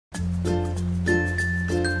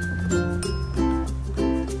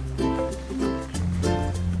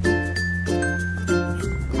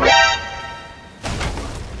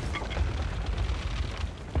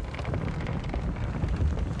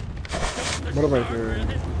What am I hearing?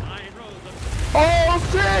 Oh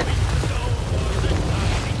shit!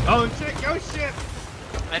 Oh shit, yo shit!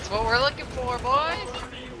 That's what we're looking for, boys!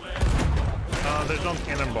 There's no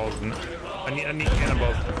cannonballs. I need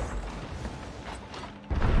cannonballs.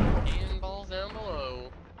 Cannonballs down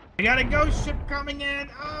below. I got a ghost ship coming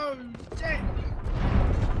in! Oh shit!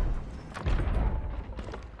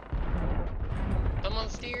 Someone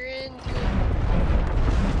steer in.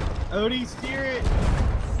 Odie, steer it!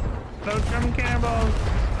 No German cannonballs.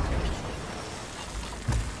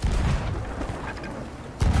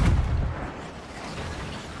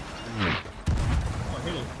 Oh,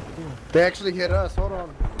 hit it. Cool. They actually hit us. Hold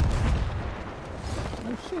on.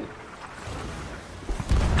 Oh shit.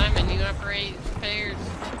 Simon, you operate pairs.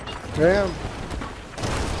 Damn.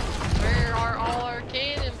 Where are all our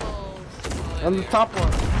cannonballs? Oh, On the top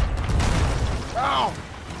one. Ow!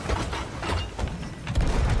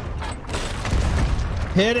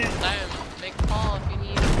 Hit it! Simon, make a call if you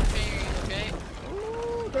need repairing, okay?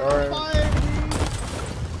 Ooh, they're All on right. fire!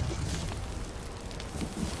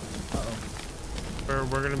 Uh-oh.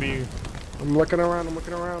 We're gonna be. I'm looking around. I'm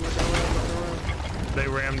looking around. They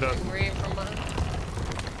rammed us. We're in from behind.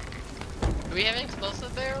 Do we have an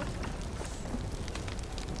explosive barrel?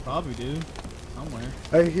 Probably do. Somewhere.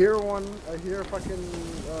 I hear one. I hear fucking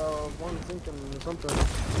one sinking or something.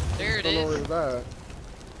 There it I don't know where is. it's at.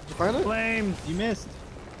 Did you find it? Flames. You missed.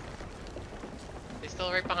 They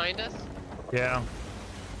still right behind us? Yeah.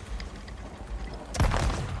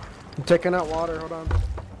 I'm taking out water. Hold on.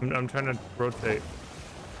 I'm trying to rotate.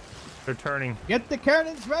 They're turning. Get the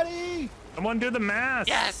cannons ready! Someone do the mass.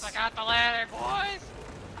 Yes, I got the ladder, boys!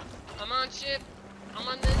 I'm on ship. I'm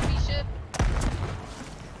on the enemy ship.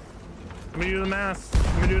 Let me do the mass.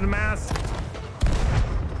 Let me do the mass.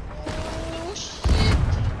 Oh, shit!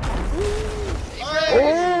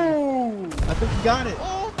 Oh! I think you got it.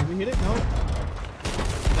 Oh, Did we hit it? No.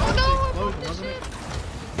 oh no! I'm on Explosion, the wasn't ship. it?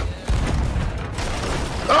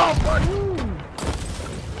 Oh fuck!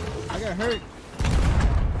 I got hurt.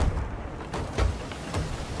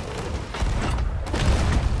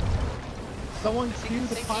 Someone cue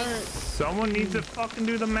the pirate. Someone needs to fucking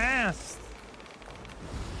do the mass.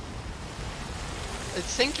 It's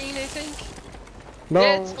sinking, I think. No.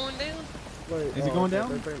 Yeah, it's going down. Wait, Is it going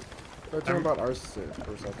down? They're talking about our shit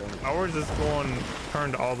for a second. Ours is going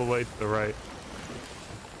turned all the way to the right.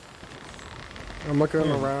 I'm looking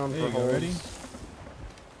Here, around there for you go, holes. ready?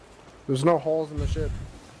 There's no holes in the ship.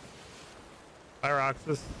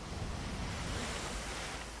 Pyroxis.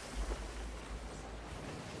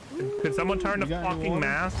 Could someone turn the You got any fucking water?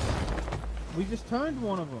 mass? We just turned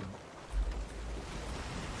one of them.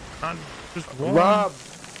 Not just one. Rob,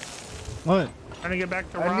 What? Trying to get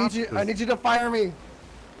back to I need you to fire me.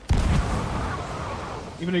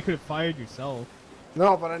 Even though you could have fired yourself.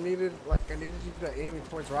 No, but I needed you to aim me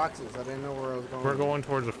towards Roxas. I didn't know where I was going. We're going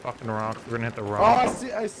towards the fucking rocks. We're gonna hit the Oh, rocks.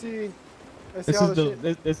 I see This all is the the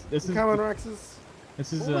shit. this is Come on, the, Roxas.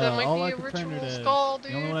 this is Ooh, that might all be I a can turn ritual to. skull, The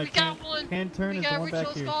dude. only one I We got one. can turn We is the got one ritual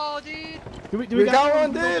back here. skull, dude. Do We got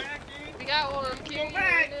one, Go dude. back, We got one. I'm kidding you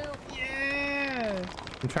right now. Yeah.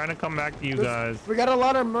 I'm trying to come back to you guys. We got a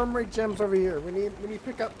lot of memory gems over here. We need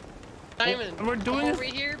pick up. Simon, And we're doing come this- over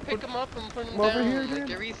here, pick them up and put them Come over down, here, like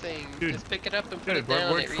dude. everything. Dude. Just pick it up and put Dude, it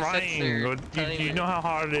down. we're It resets trying. their Do you know how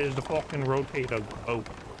hard it is to fucking rotate a boat?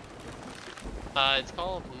 It's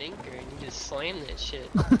called an anchor, and you just slam that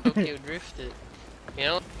shit. Tokyo drift it. You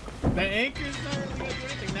know? The anchor's not really gonna do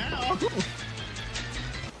anything now.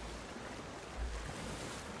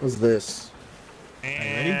 What's this?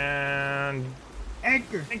 And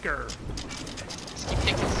Anchor. anchor. Just keep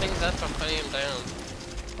picking things up and putting them down.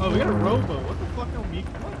 Oh, we got a rowboat. What the fuck are we?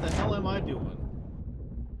 What the hell am I doing?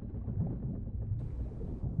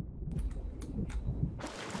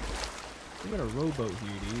 We got a rowboat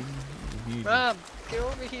here, dude. Huge. Rob, get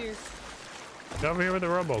over here. Get over here with the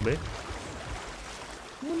rowboat, bitch.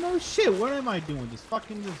 Well, no shit. What am I doing? Just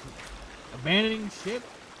abandoning ship?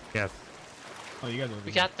 Yes. Oh, you guys are over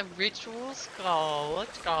We here. got the ritual skull.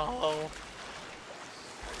 Let's go.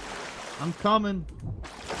 I'm coming.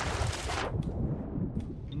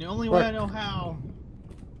 And the only way I know how.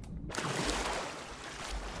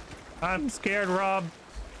 I'm scared, Rob.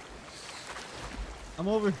 I'm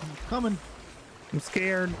over. I'm coming. I'm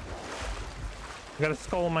scared. I got a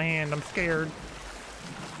skull in my hand. I'm scared.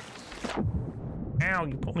 Ow,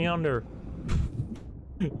 you put me under.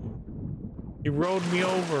 You rode me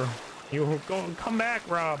over. You come back,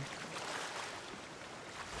 Rob.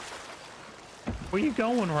 Where you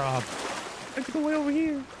going, Rob? Let's go way over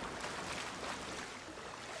here.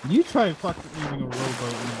 You try fucking using a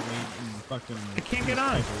rowboat in fucking. I can't get on.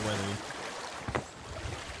 type of weather.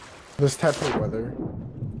 This type of weather.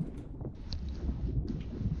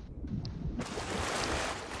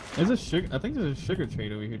 There's a sugar. I think there's a sugar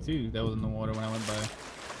trade over here too. That was in the water when I went by.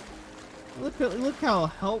 Look how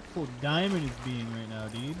helpful Diamond is being right now,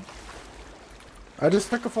 dude. I just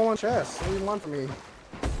took a full-on chest. What do you want from me?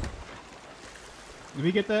 Did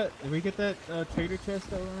we get that? Did we get that trader chest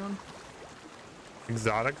that went around?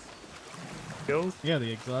 Exotics? Skills? Yeah,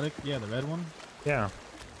 the exotic. Yeah, the red one. Yeah.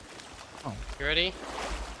 Oh. You ready?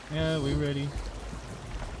 Yeah, we ready.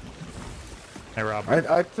 Hey, Rob.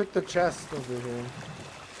 I took the chest over here.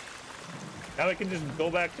 Now I can just go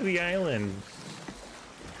back to the island.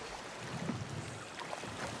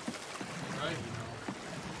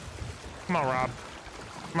 Come on, Rob.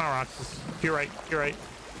 Come on, Roxas. You're right. You're right.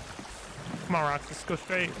 Come on, Roxas. Go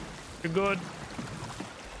straight. You're good.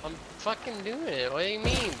 I'm fucking doing it. What do you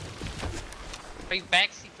mean? Are you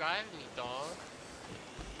backseat driving me, dog?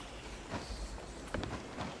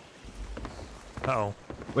 Uh-oh.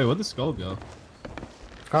 Wait, where'd the skull go?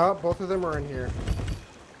 Both of them are in here.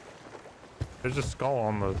 There's a skull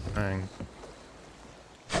on the thing.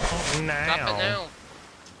 Oh, now. Drop it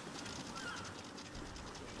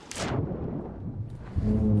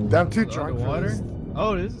now. I'm too drunk for Underwater? this.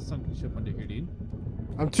 Oh, it is a sunken ship under here, dude.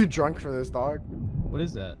 I'm too drunk for this, dog. What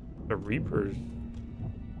is that? The Reapers.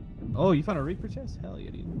 Oh, you found a Reaper chest? Hell yeah,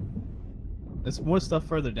 dude. There's more stuff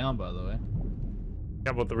further down, by the way.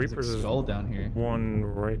 Yeah, but the There's Reapers a is skull down here. one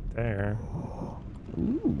right there.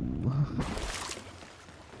 Ooh.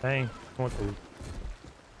 Hey, what the...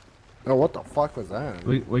 Oh, what the fuck was that?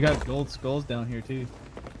 We got gold skulls down here too.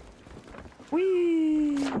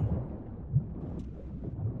 Whee!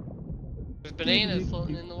 There's bananas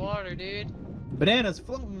floating in the water, dude. Bananas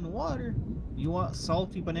floating in the water. You want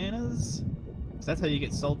salty bananas? 'Cause that's how you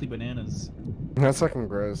get salty bananas. That's fucking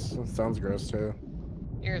gross. It sounds gross too.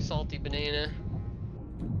 You're a salty banana.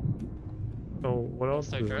 So, what I'll else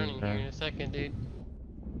start is drowning in here in there? a second, dude.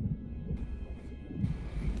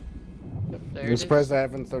 Yep, there I'm it is. surprised I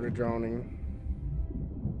haven't started drowning.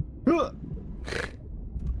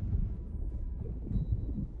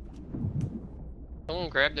 Someone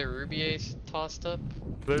grab their ruby ace tossed up.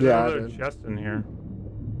 There's Yeah, I another did. chest in here.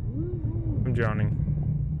 I'm drowning.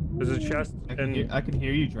 There's a chest I in... can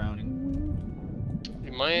hear you drowning.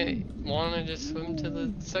 You might want to just swim to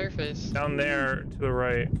the surface. Down there to the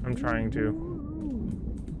right. I'm trying to.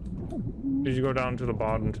 Did you go down to the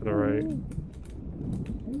bottom to the right?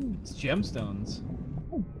 It's gemstones.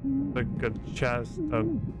 Like a chest of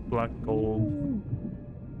black gold.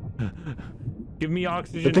 Give me I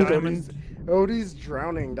oxygen think diamonds. Odie's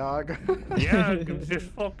drowning, dog. Yeah, it's just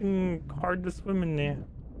fucking hard to swim in there.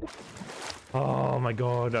 Oh my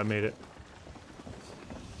god, I made it.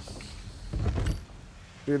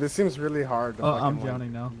 Dude, this seems really hard to Oh, fucking, I'm like,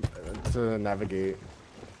 drowning now. to navigate.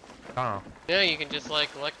 Oh. Yeah, you can just like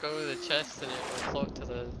let go of the chest and it will float to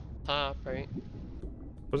the top, right?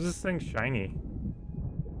 Was this thing shiny?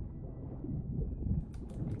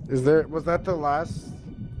 Was that the last?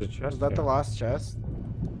 The chest? Was that the there? last chest?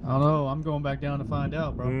 I don't know. I'm going back down to find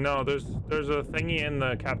out, bro. No, there's a thingy in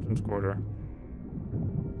the captain's quarter.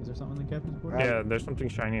 Is there something in the captain's quarter? Yeah, there's something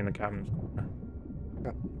shiny in the captain's quarter.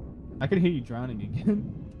 I can hear you drowning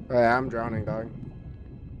again. Oh, yeah, I'm drowning, dog.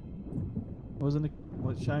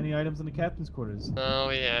 What shiny items in the captain's quarters? No,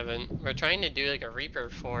 we haven't. We're trying to do like a Reaper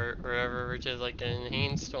fort or whatever, which is like an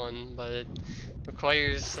enhanced one, but it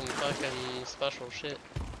requires some fucking special shit.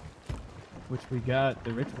 Which we got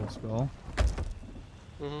the ritual skull.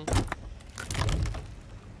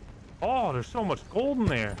 Oh, there's so much gold in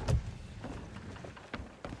there.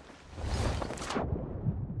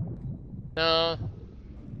 No,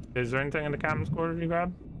 Is there anything in the captain's quarter you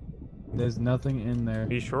grabbed? There's nothing in there.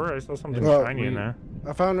 Are you sure? I saw something Well, shiny in there.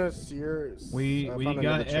 I found a seer. We I got found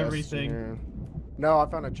another chest everything. here. No, I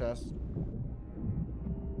found a chest.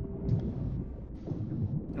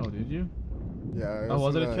 Oh, did you? Yeah. Oh,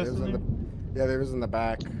 was it a in chest was in there? Yeah, there was in the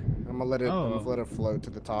back. I'm gonna let it. I'm Oh. gonna let it float to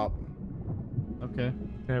the top. Okay.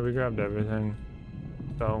 Yeah, we grabbed everything.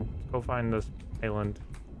 So, let's go find this island.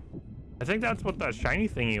 I think that's what that shiny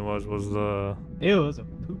thingy was the... Ew, it's a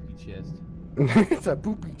poopy chest. It's a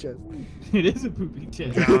poopy chest. It is a poopy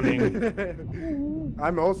chest. Drowning.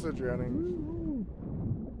 I'm also drowning.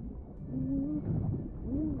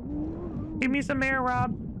 Give me some air,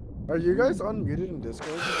 Rob. Are you guys unmuted in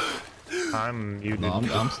Discord? I'm muted. No,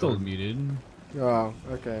 I'm still muted. Oh,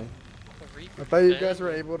 okay. a Reaper I thought you den. guys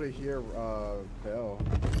were able to hear Bell.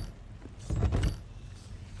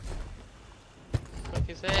 What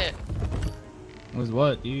is that? Was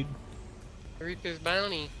what, dude? The Reaper's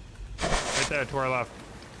bounty. Right there, to our left.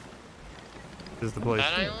 This is the place.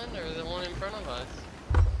 That island or the one in front of us?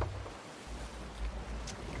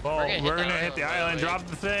 Well, we're gonna hit the island. Drop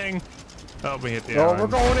the thing. Oh, we hit the island. Oh, we're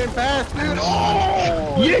going in fast, dude.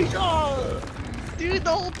 Oh! Yeah! Dude, the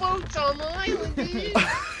whole boat's on the island, dude.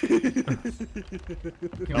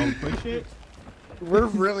 Can I push it? We're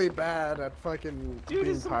really bad at fucking Dude, being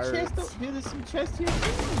there's some pirates. chest. Dude, there's some chest here too.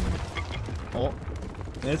 Oh,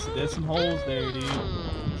 there's some holes there, dude.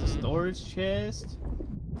 It's a storage chest.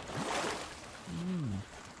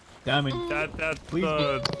 Diamond, That's please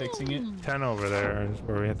be fixing it. 10 over there is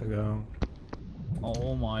where we have to go.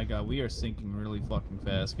 Oh my god, we are sinking really fucking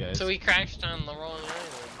fast, guys. So we crashed on the wrong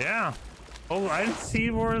island. Yeah. Oh, I didn't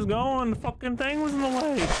see where it was going. The fucking thing was in the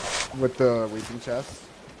way. With the weeping chest.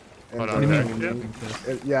 And What, the on their diamond ship?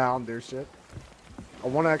 meat. Yeah, on their ship. I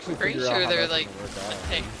want to actually Pretty figure out sure how they're that's like gonna work a out.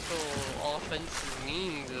 technical offensive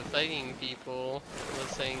means of fighting people.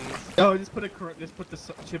 Those things. Oh, just put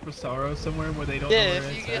the chip of sorrow somewhere where they don't know Yeah, where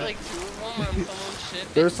if you it's get at. like 2 of them on someone's ship.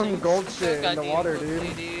 There's it some sinks gold so shit in the goddamn water,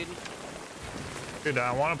 quickly, dude. Dude,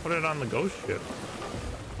 I want to put it on the ghost ship.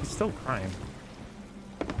 He's still crying.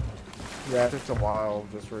 Yeah, it takes a while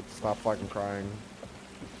just for it to stop fucking crying.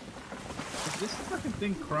 This fucking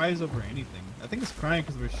thing cries over anything. I think it's crying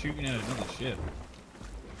because we're shooting at another ship.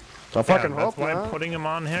 So I fucking That's hope, why I'm man. putting him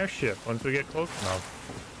on her ship once we get close enough.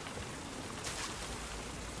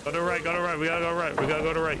 Go to right, go to right. We gotta go right. We gotta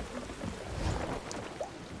go to right.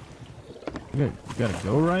 You gotta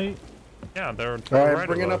go right? Yeah, they're Alright, right I'm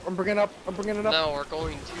bringing it above. up, I'm bringing it up, I'm bringing it up. No, we're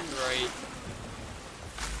going to right.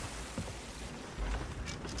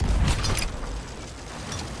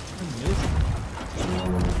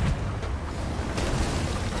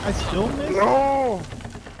 I still missed? No!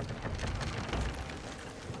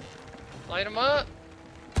 Light him up.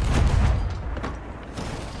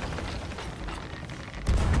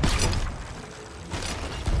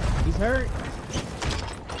 He's hurt.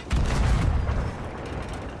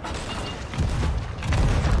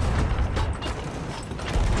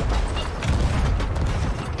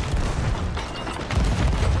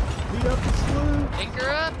 Beat up the sloop. Anchor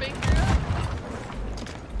up, anchor up.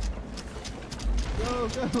 Go,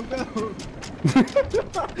 go, go.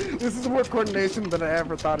 This is more coordination than I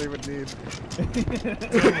ever thought he would need.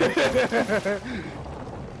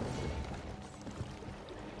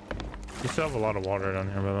 You still have a lot of water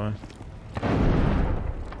down here, by the way.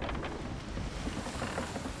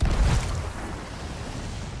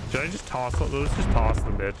 Should I just toss it? Let's just toss the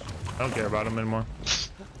bitch. I don't care about him anymore.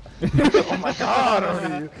 Oh my god,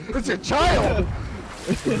 Odie. It's your child!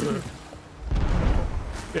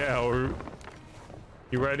 Yeah,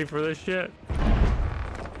 you ready for this shit?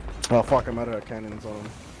 Oh fuck, I'm out of cannons on him.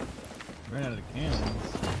 Ran out of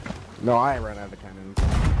cannons. No, I ran out of cannons.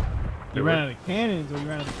 You ran out of cannons or you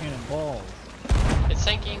ran out of cannonballs? It's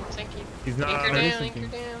sinking, sinking. He's not Anchor on our, down, anchor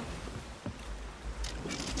down.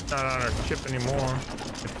 not on our ship anymore.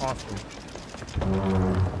 It's awesome.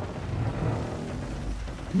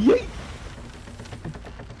 Yeet!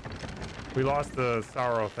 We lost the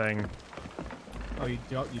sorrow thing. Oh, you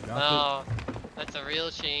dropped it? Oh, that's a real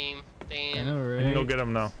shame. I Damn. know, We right? can go get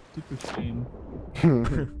him now. Super shame.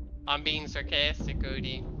 I'm being sarcastic,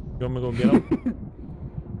 Odie. You want me to go get him?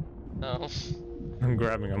 No. I'm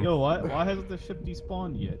grabbing him. Yo, why hasn't the ship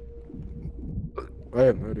despawned yet? I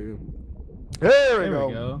have no idea. There we There go.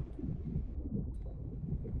 we go.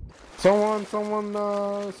 Someone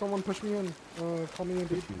push me in. Call me in,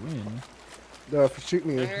 dude. You win. Shoot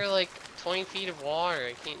me. Under like 20 feet of water.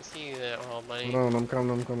 I can't see you that well, buddy. Hold on, I'm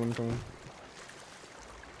coming.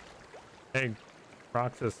 Hey,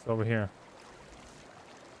 Roxas, over here.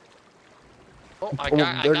 Oh, I Oh,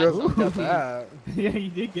 got there goes, something. got that. Yeah, you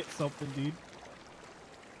did get something, dude.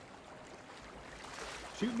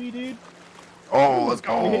 Shoot me, dude. Oh, let's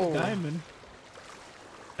We hit go. diamond.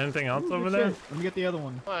 Anything else Ooh, over good there? shit. Let me get the other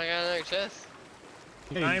one. Oh, I got another chest.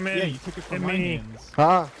 Yeah, Diamond. Yeah, you took it from Hit my me. hands.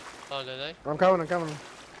 Huh? Oh, did I? I'm coming.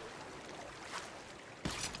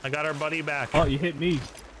 I got our buddy back. Oh, you hit me. Is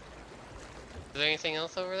there anything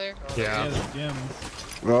else over there? Oh, Yeah. Yeah, the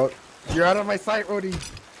gems. Well, you're out of my sight, Odie. Take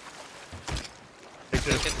I think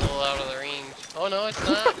this. it's a little out of the range. Oh, no, it's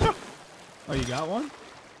not. Oh, you got one?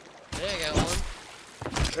 Yeah, I got one.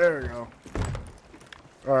 There we go.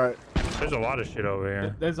 Alright. There's a lot of shit over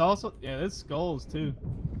here. There's also, yeah, there's skulls too.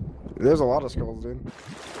 There's a lot of skulls, dude.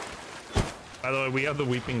 By the way, we have the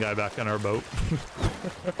weeping guy back on our boat.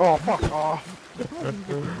 Oh, fuck off. How did you get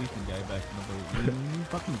the weeping guy back in the boat? You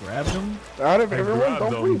fucking grabbed him? Out of I everyone, grabbed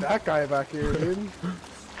don't him. bring that guy back here, dude.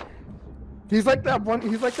 He's like that one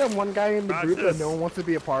guy in the group that Roxas. no one wants to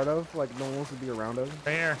be a part of, like no one wants to be around him.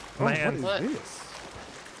 Right here. Oh, My what hand. is What? this?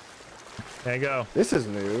 There you go. This is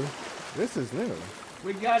new. This is new.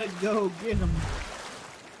 We gotta go get him.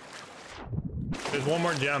 There's one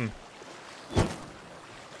more gem.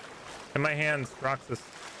 In my hands, Roxas.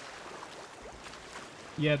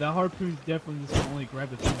 Yeah, that harpoon's definitely just gonna only grab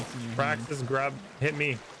the thing that's in your hand. Roxas, hit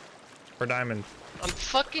me for diamond. I'm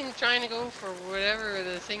fucking trying to go for whatever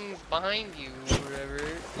the thing's behind you or whatever.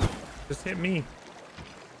 Just hit me.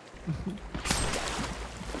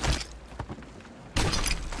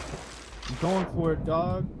 I'm going for it,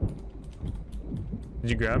 dog. Did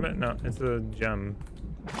you grab it? No, it's a gem.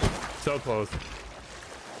 So close.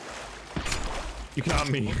 You got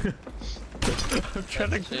me. I'm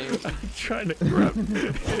trying to grab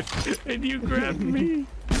it, and you grabbed me.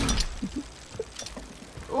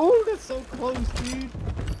 Oh, that's so close, dude.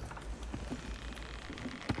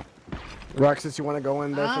 Roxas, you want to go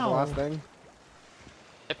in there for the last Ow. thing?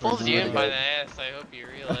 It pulls you in by the ass, I hope you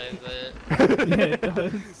realize that. Yeah, it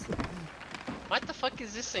does. What the fuck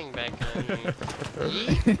is this thing back on?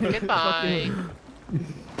 Yeet, goodbye.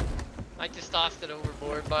 I just tossed it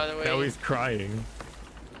overboard, by the way. Now he's crying.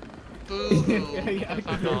 Boo. Yeah,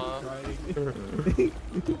 Fuck off.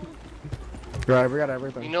 Right, we got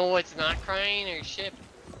everything. You know what's not crying or ship?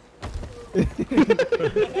 Don't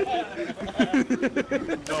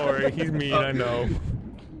worry, he's mean, I know.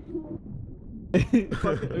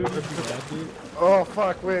 Oh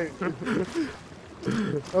fuck, wait. I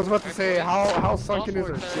was about to say, how sunken is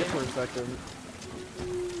our ship for a second?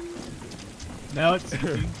 Now it's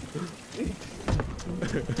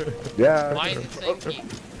Yeah. Why is it sinking?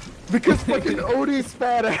 Because fucking Odie's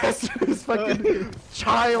fat ass, his fucking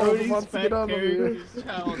child Odie's wants to fat get on over here. character's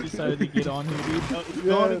child decided to get on here, dude. Oh, it's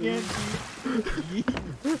going again,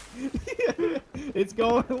 dude. It's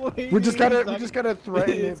going away. We just dude. gotta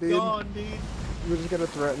threaten it, It's dude. gone, dude. We just gotta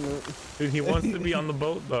threaten it. Dude, he wants to be on the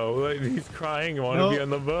boat though. Like, he's crying and wants to be on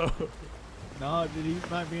the boat. No, dude, he's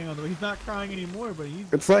not being on the. He's not crying anymore, but he's.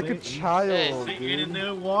 It's like a he's child, sinking in dude.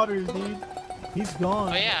 the waters, dude. He's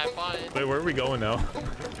gone. Oh yeah, I bought it. Wait, where are we going now?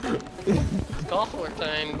 It's golf work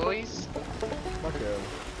time, boys. Fuck yeah.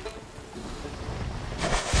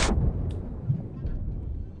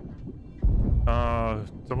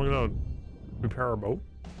 Someone gonna repair our boat?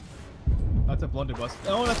 That's a blunderbuss.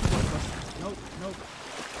 Oh, that's a blunderbuss. Nope, nope.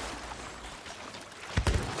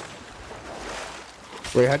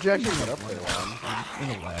 Wait, how'd you actually get up there, Juan? In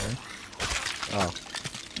a ladder. Oh.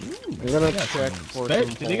 I'm gonna They got check some for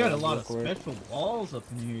spe- some They got a holes lot real of quick. special walls up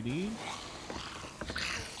in here, dude.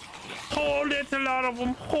 Oh, there's a lot of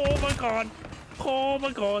them. Oh my god. Oh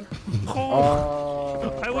my god.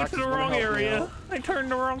 Oh. I went to Roxas, the wanna wrong help me area. out? I turned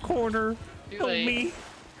the wrong corner. Too Help late. me.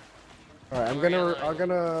 Alright, I'm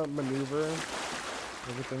gonna maneuver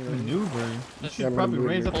everything. Maneuver. You Yeah, should probably maneuver.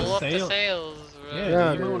 raise up Pull the up the sail. sails. Yeah, Yeah, dude, you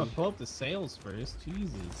might dude. want to pull up the sails first.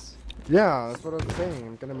 Jesus. Yeah, that's what I was saying.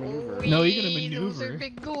 I'm gonna maneuver. No, you're gonna Wee, Those are maneuver.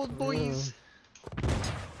 big gold boys.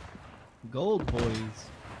 Gold boys.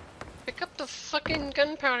 Pick up the fucking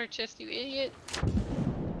gunpowder chest, you idiot.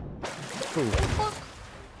 Cool. What the fuck?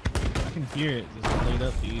 I can hear it just laid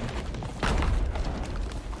up, dude.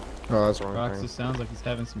 Oh, that's wrong. Roxas thing. sounds like he's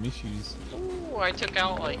having some issues. Ooh, I took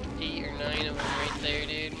out like 8 or 9 of them right there,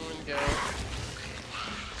 dude. One go.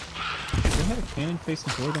 They had a cannon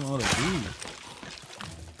facing toward them all the dude.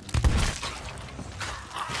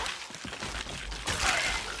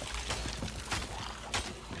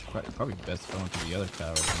 Probably best going to the other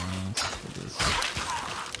tower, to be honest, for this.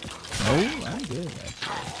 No, I'm good,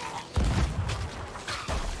 actually.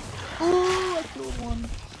 Oh, I killed one.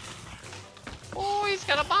 Oh, he's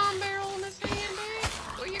got a bomb barrel in his hand, dude.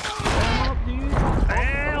 Where you going? Come up,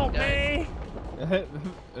 Help me.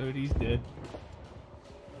 dude. Odie's dead.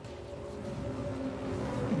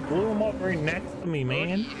 Blew him up right next to me,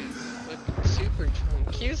 man. Oh, he is looking super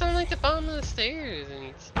drunk. He was on like the bottom of the stairs and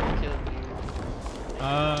he still killed me.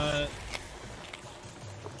 Don't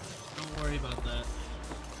worry about that.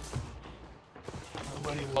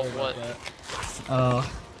 Nobody Oh, worry what? about that. I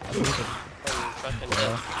blew Oh, fucking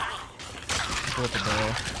dead. up the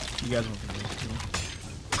barrel. You guys want to do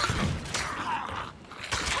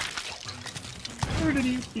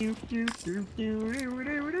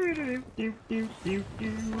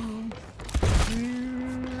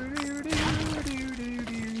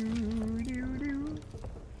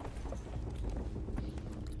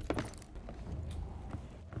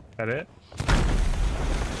That it?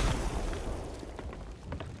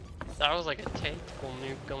 That was like a tactical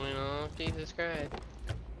nuke going off. Jesus Christ.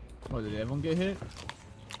 What, did everyone get hit?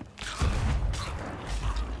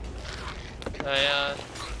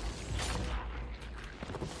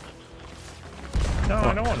 No,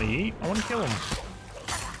 I don't want to eat. I want to kill him.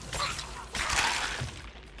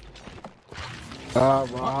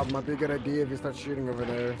 Rob, might be a good idea if you start shooting over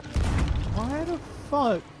there. Why the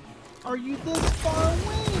fuck? are you this far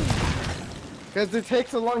away? Because it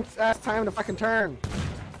takes a long ass time to fucking turn.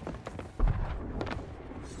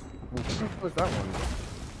 What was that one?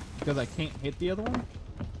 Because I can't hit the other one?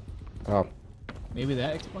 Oh. Maybe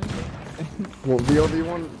that explains it? Well, the other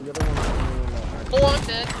one Oh, I'm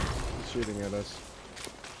dead. is shooting at us.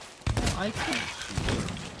 Oh, I can't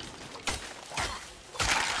shoot.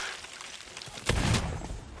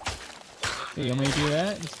 Hey, you want me to do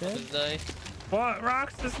that instead? Did I? What?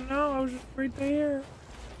 Rocks doesn't know. I was just right there.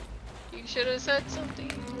 You should have said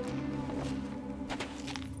something.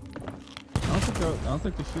 I don't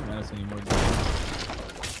think they're shooting at us anymore.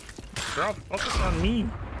 Girl, focus on me.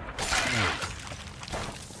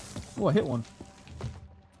 Oh, I hit one.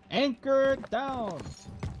 Anchor down!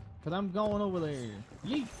 Cause I'm going over there.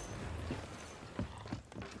 Yeet!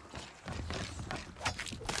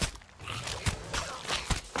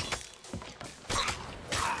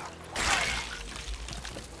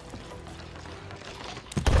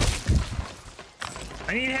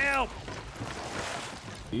 I need help.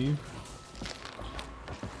 You?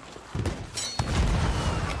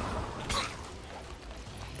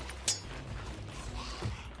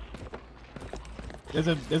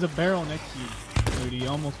 There's a barrel next to you, dude. He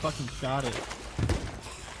almost fucking shot it.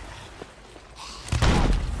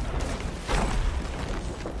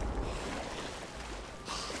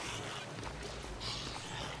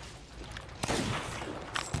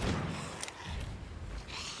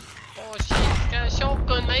 Oh shit, he's got a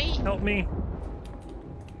shotgun, mate. Help me.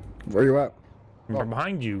 Where you at? I'm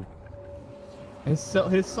behind you. His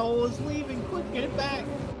soul is leaving. Quick, get it back.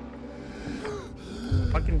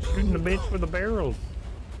 Fucking shooting the bitch with the barrels.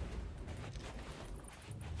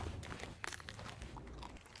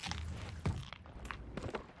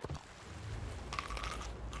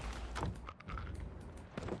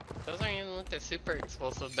 Those aren't even like the super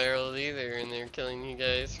explosive barrels either, and they're killing you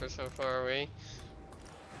guys for so far away.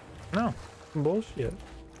 No, bullshit.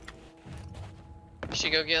 You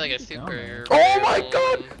should go get like a super. Oh my barrel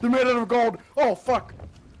god! and- They're made out of gold! Oh fuck!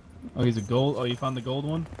 Oh, he's a gold. Oh, you found the gold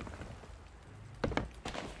one?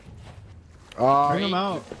 Bring him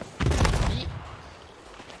out. Any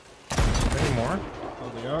more?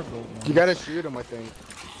 Oh, they are gold ones. You gotta shoot him, I think.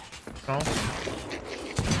 No.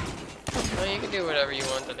 Well, you can do whatever you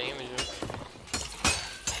want to damage them.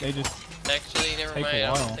 They just. Actually, never Take a mind.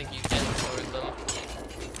 I while. don't think you can sword them.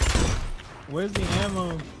 Where's the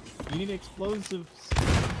ammo? You need explosives.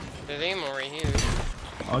 There's ammo right here.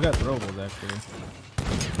 Oh, I got throwables actually.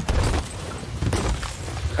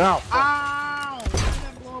 Ow! Fuck. Ow! Why did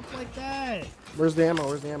that blow up like that? Where's the ammo?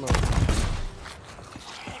 Where's the ammo?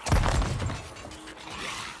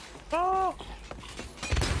 Oh!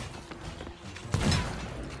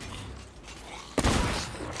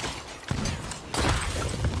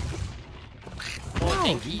 Oh,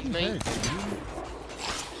 thank you, Jesus mate. Christ, dude.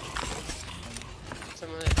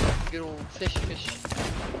 Some of that good old fish.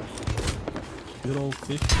 Good old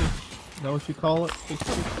fish. Is that what you call it? Fish.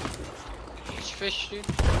 Fish, dude.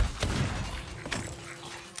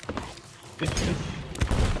 Fish.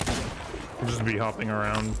 We'll just be hopping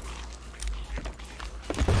around.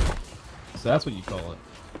 So that's what you call it.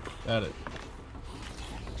 Got it.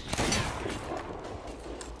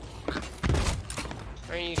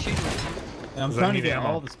 Why are you shooting? And I'm Does that trying to need get ammo?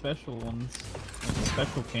 all the special ones. Like the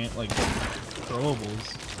special can't like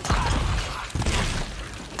throwables.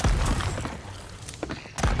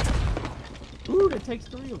 Ooh, that takes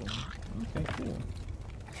 3 of them. Okay, cool.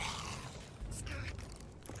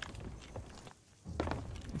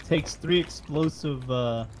 It takes 3 explosive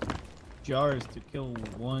jars to kill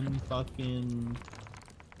one fucking.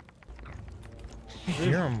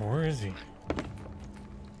 Hear him. Where is he?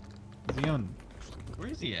 Is he on? Where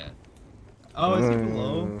is he at? Oh, is he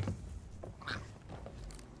below?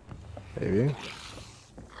 Maybe.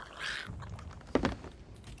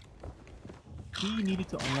 He needed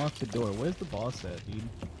to unlock the door. Where's the boss at, dude?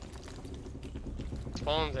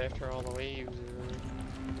 Spawns after all the waves.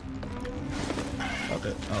 Okay.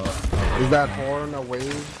 Is that horn a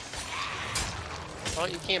wave? Oh,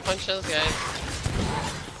 you can't punch those guys.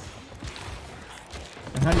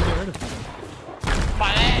 And how do you get rid of him?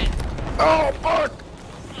 Bye. Oh fuck!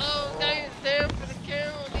 Oh, guys, down for the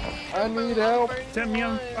kill, dude. I need help. Set me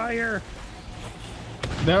on fire.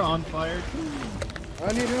 They're on fire too.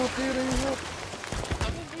 I need help, dude. I need help.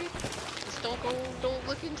 Just don't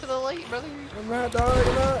look into the light, brother. I'm not dying.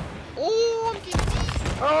 I'm not. Oh, I'm getting beat.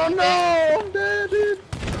 Oh no! I'm dead, dude.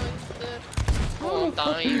 Oh, he's dead. Oh, I'm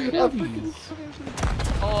dying.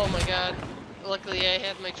 Oh my god. Luckily I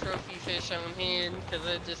had my trophy fish on hand because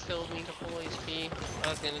it just filled me to full HP. I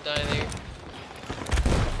was gonna die there.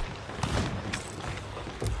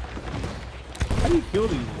 do you kill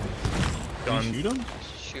these ones? Do you Guns. shoot them?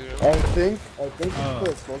 Shoot him. I think you put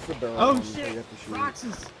a explosive barrel on Oh them, so you shit! have to shoot.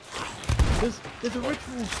 Roxas! There's a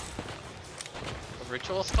ritual. A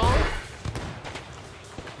ritual skull?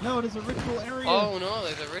 No, there's a ritual area. Oh no,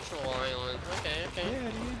 there's a ritual island. Okay, okay. Yeah,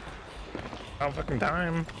 dude. About fucking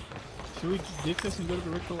time. Should we just ditch this and go to the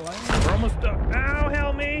ritual island? We're almost done. Ow,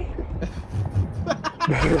 help me!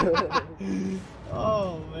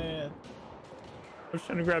 Oh man. I was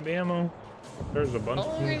trying to grab ammo. There's a bunch Oh,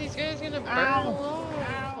 of are them. these guys gonna burn Ow. alive?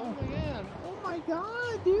 Ow. Oh my god. Oh my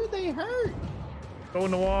god, dude, they hurt. Go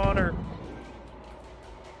in the water.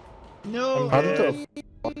 No. How did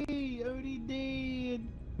Odie dead.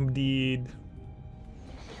 Indeed.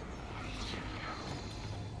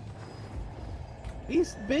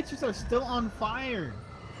 These bitches are still on fire.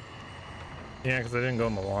 Yeah, because I didn't go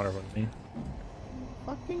in the water with me.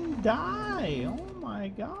 Fucking die. Oh my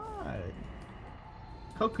god.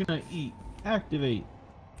 Coconut eat. Activate.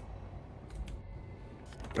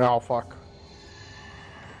 Oh fuck.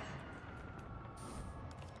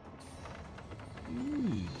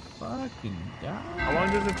 Dude, fucking die. How long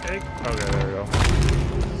does it take? Okay, there we go.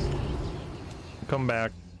 Come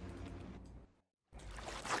back.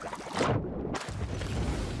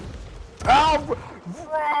 Ow!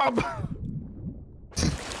 Rob!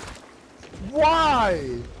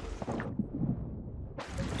 Why?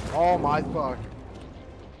 Oh my fuck.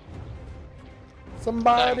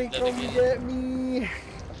 Somebody Dead come again. get me.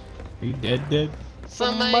 Are you dead?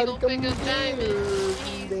 Somebody go pick up get diamonds. her.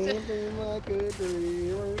 Please. Dancing like a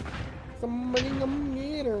dreamer. Somebody come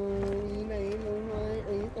get her.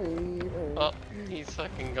 Oh, he's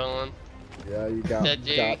fucking gone. Yeah, you got Dead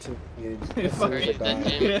Jake. got to. As soon as I Dead die.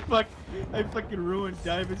 Jake. Yeah, I fucking ruined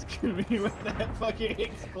Diamond's community with that fucking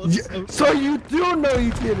explosive. So you do know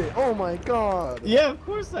you did it. Oh my god. Yeah, of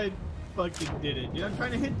course I fucking did it, dude. I'm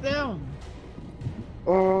trying to hit them.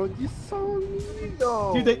 Oh, you so mean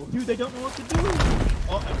though. Dude, they don't know what to do.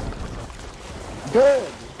 Oh, Good.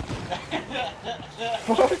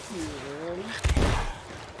 Fuck you, man.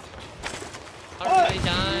 How did I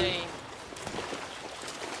die?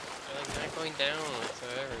 I'm not going down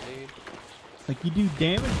whatsoever, dude. like you do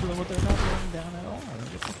damage to them, but they're not going down at all.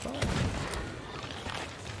 What the fuck?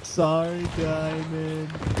 Sorry, Diamond.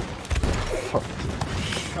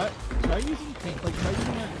 Try using our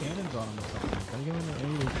cannons on them or something. Try giving them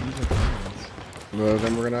any of these cannons. Well,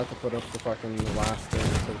 then we're gonna have to put up the fucking last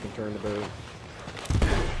thing so we can turn the boat.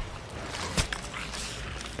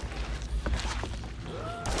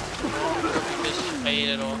 Fish ate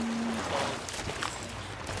it all.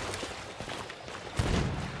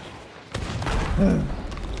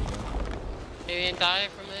 Maybe didn't die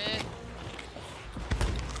from it.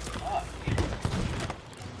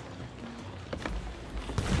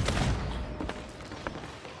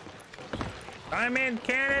 Diamond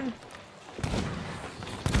cannon.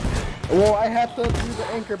 Well, I have to do the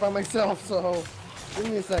anchor by myself, so give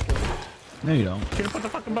me a second. No, you don't. Should have put the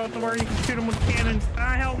fucking boat to where you can shoot them with cannons.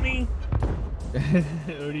 Help me.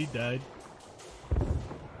 Odie died.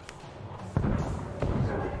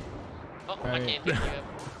 Oh, I Alright. can't pick you up.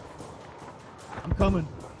 I'm coming.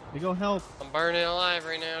 You go help. I'm burning alive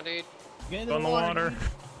right now, dude. Get in Go in the water.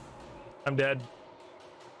 I'm dead.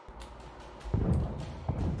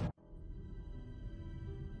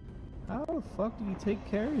 How the fuck do you take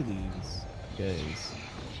care of these guys?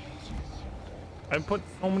 I put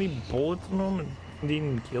so many bullets in them and didn't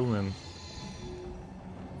even kill them.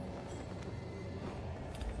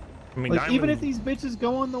 I mean, Like even Diamond- if these bitches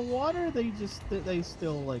go in the water, they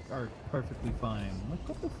still like are perfectly fine. Like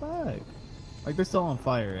what the fuck? Like they're still on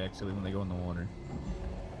fire actually when they go in the water.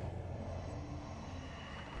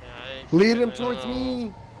 Yeah, Lead him I towards don't know.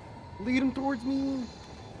 me. Lead him towards me.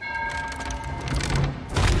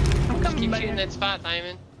 Just keep shooting that spot,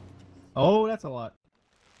 Diamond. Oh, that's a lot.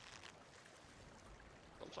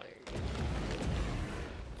 I'm firing.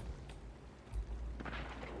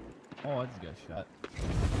 Oh, I just got shot.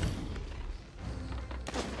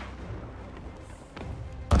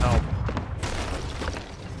 help.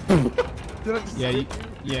 Did I just Yeah, hit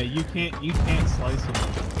you can't slice them.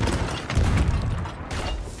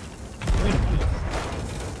 Wait a minute.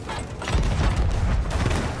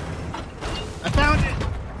 I found it!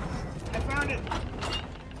 I found it!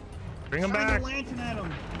 Bring him Shine back. the lantern at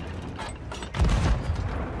him.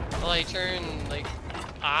 Well, they turn like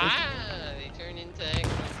they turn into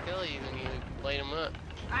actual skellies when you light them up.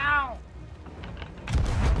 Ow!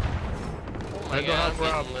 Oh my I go god, help I'm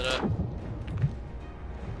Rob. getting lit up.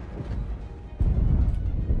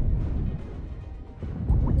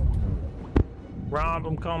 Rob,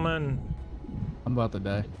 I'm coming. I'm about to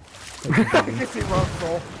die. I can see Rob's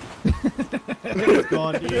soul. It's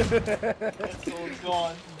gone, dude. Someone's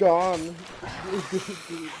gone. Gone.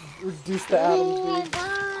 Reduce the atoms,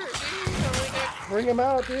 dude. Bring him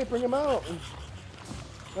out, dude. Bring him out.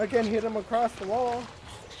 I can hit him across the wall.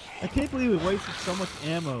 I can't believe we wasted so much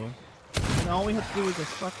ammo. And all we have to do is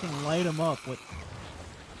just fucking light them up with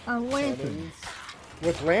our lanterns.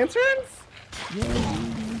 With lanterns? Yeah.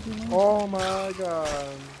 Oh my god.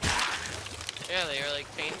 Yeah, they are like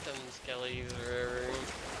phantom skellies or whatever.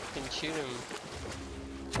 You can shoot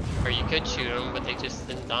them. Or you could shoot them, but they just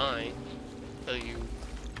didn't die. So you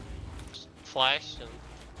just flashed them.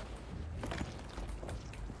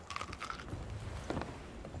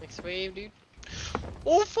 Next wave, dude.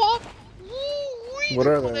 Oh fuck! Woo! What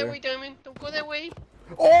are Don't go they? that way, Diamond. Don't go that way.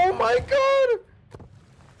 Oh my god!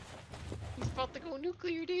 He's about to go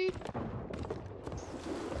nuclear, dude.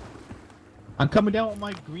 I'm coming down with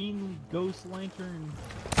my green ghost lantern.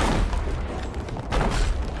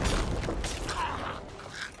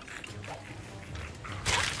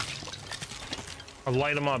 I'll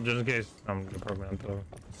light him up just in case I'm gonna program to.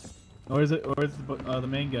 Or is it? Or is the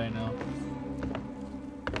main guy now?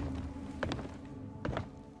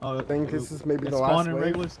 Oh, I think this is maybe the last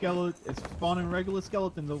wave. It's spawning regular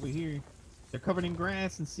skeletons over here. They're covered in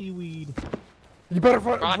grass and seaweed. You better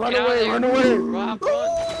run away! Run away! Rob,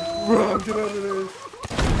 run. Run! Get out of there!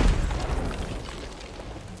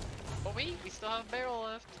 Oh wait, we still have a barrel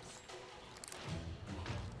left.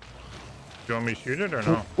 Do you want me to shoot it or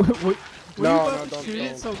no? Were No, you about to don't, shoot don't.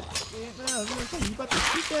 it? So, yeah, I was gonna say, you about to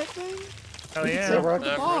shoot that thing? Hell We can yeah. set Rock the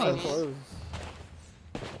Yeah, boss. pretty close.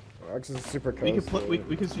 Rock's is super close. We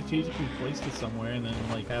could strategically place it somewhere and then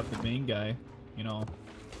like have the main guy, you know.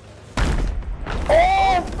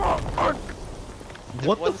 Oh fuck!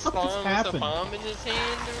 What One the fuck spawn just with a happened? bomb in his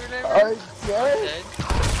hand or whatever. I dead? Dead.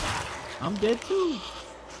 I'm dead too.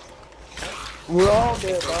 We're all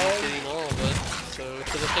dead, He's dog. getting all of us. So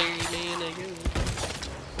to the fairy man I go.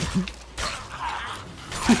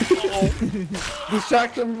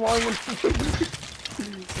 Distract them while you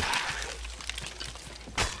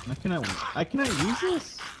I cannot use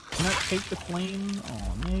this? Can I take the flame?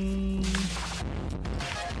 Oh man.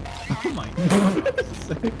 Oh my god.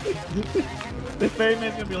 The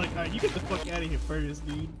fairyman's gonna be like, alright, you get the fuck out of here first,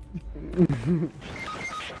 dude.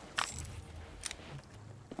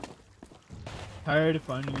 Tired of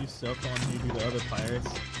finding you stuff on maybe the other pirates.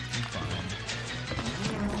 I'm fine.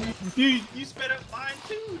 Dude, you sped up mine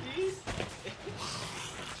too, dude.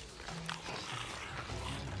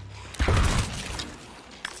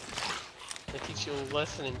 They teach you a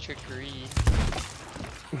lesson in trickery.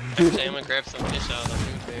 Actually, I'm gonna grab some fish out of the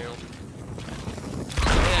food barrel.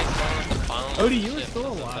 Yeah, I spawned with the bomb. Odie, you were Shit,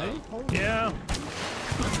 still what's up, alive? Yeah.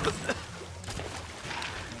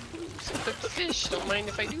 Some cooked fish, don't mind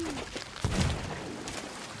if I do.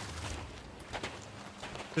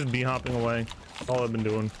 Just bee hopping away. That's all I've been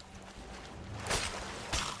doing.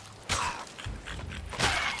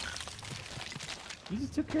 You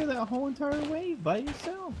just took care of that whole entire wave by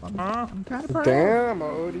yourself. I'm kind of proud. Damn,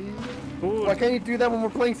 Odie. Ooh, Why can't you do that when we're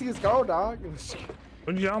playing CSGO, dog?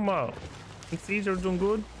 what you talking about? These are doing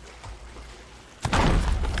good.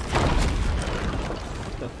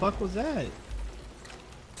 What the fuck was that?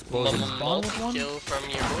 Spawn with one? Kill from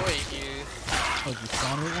your boy here. Oh, did you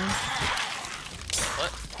spawn with one?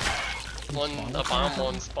 What? A bomb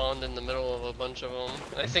one spawned in the middle of a bunch of them.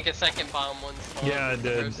 I think a second bomb one spawned. Yeah, I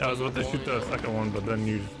did. First I was one about to shoot the before. second one, but then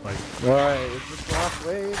you just like. Alright, is this the last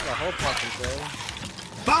wave? I hope fucking so.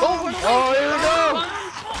 Bomb! Oh, here we go!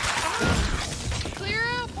 Clear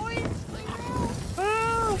out, boys! Clear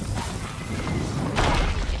out!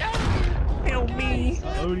 Help me!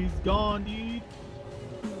 Odie's gone, dude.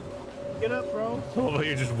 Get up, bro. Oh,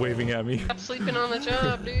 you're just waving at me. Stop sleeping on the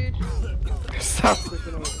job, dude. Stop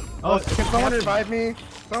sleeping on it. Oh, Can someone revive me?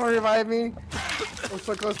 Someone revive me? I'm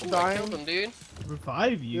so close to I dying. killed him, dude.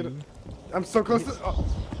 revive you? I'm so close to. Oh.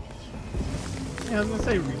 Yeah, I was gonna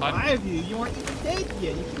say revive you. You weren't even dead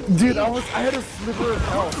yet. You could've Dude, saved. I had a sliver of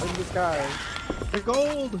health in this guy. You're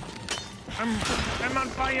gold. I'm on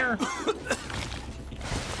fire.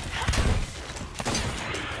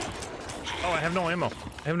 Oh, I have no ammo.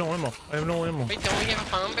 I have no ammo. I have no ammo. Wait, don't we have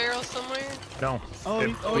a bomb barrel somewhere? No. Oh, It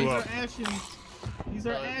these blew are up. ashes. These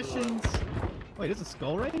are ashes. Wait, there's a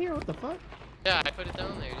skull right here? What the fuck? Yeah, I put it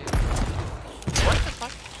down there, dude. What the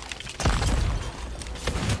fuck?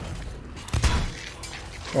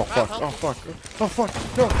 Oh fuck, oh fuck, oh fuck,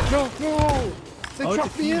 no, no, no! They Oh,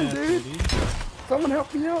 dropped it's a me key in, master, dude! Someone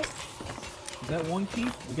help me out! Is that one key?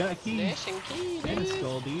 We got a key. Dashing key, And a dude.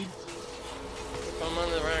 skull, dude. I'm on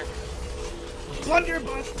the rack.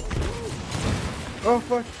 Blunderbuss! Oh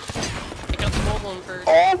fuck. I got the gold one first.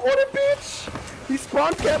 Oh, what a bitch! He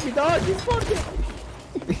spawn camped me, dog. He spawn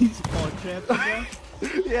camped me. He's spawn camped, bro.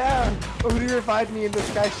 Yeah. When he revived me and this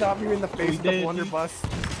guy shot me in the face with a did, blunderbuss.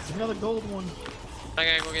 There's another gold one. I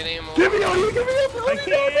gotta go get ammo. Give me on you, give me up. I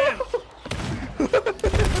can't!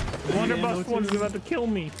 Blunderbuss one's about to kill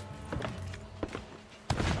me.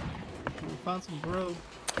 We found some grove.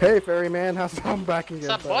 Hey, ferryman, how's it going back again?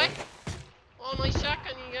 What's up, boy? Oh, nice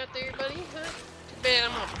shotgun you got there, buddy. Huh? Too bad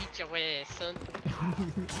I'm gonna beat your ass, son.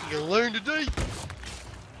 You learn today.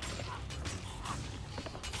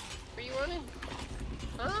 Where you running?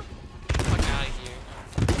 Huh? Fuck out of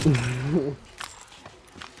here.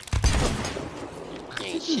 You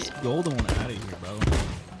ain't shit. Golden one out of here, bro.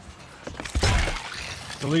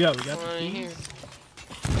 So we got the Right keys. here.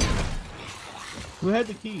 Who had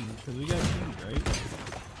the keys? Because we got keys, right?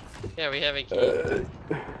 Yeah, we have a key.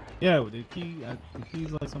 Yeah, the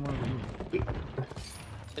key's like somewhere over here.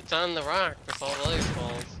 It's on the rock with all the other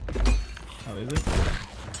skulls. Oh, is it?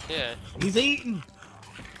 Yeah. He's eating!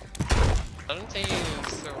 I don't think you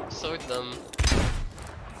sword them.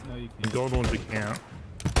 No, you The can't. gold ones we can't.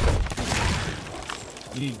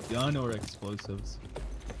 You need gun or explosives.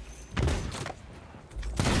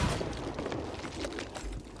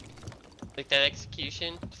 Like that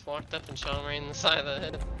execution, just walked up and shot him right in the side of the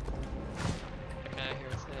head. Okay, here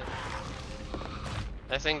it's it.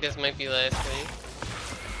 I think this might be last week.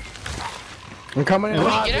 I'm coming in Hey,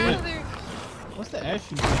 hot, Get out dude. of there! What's the ash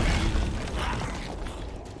you need?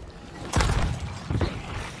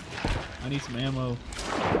 I need some ammo.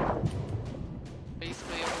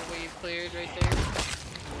 Basically, every wave cleared right there.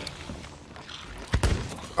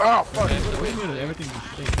 Oh, fuck. Okay, Wait a minute, everything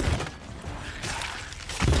just stinks.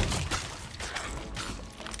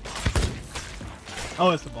 Oh,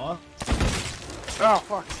 it's the boss? Oh,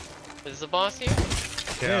 fuck. Is the boss here?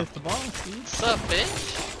 Yeah, it's the boss, dude. What's up,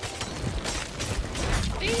 bitch?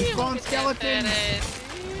 Damn, spawned look at that skeletons. fat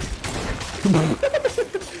ass,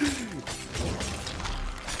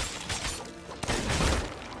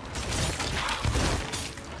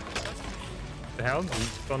 The hell?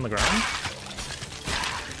 He's on the ground?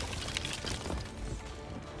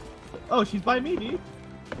 Oh, she's by me, dude.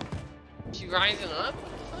 She rising up?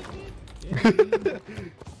 Fuck you. Yeah, dude.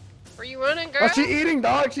 Where you running, girl? Oh, she eating,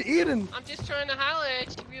 dog. She eating. I'm just trying to holler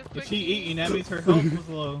at you real quick. If she eating, that means her health was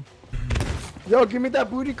low. Yo, give me that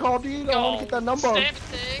booty call, dude. I want to get that number.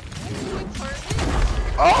 Stab-a-tag.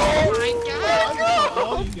 Oh, my god!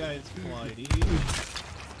 All you guys fly, dude.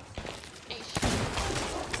 Hey,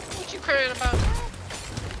 what you crying about?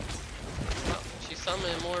 Oh, she's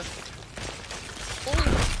summoning more.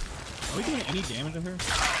 Holy, Are we doing any damage to her?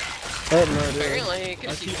 I have no idea. apparently, Oh,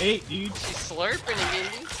 cause she she's ate, dude. slurping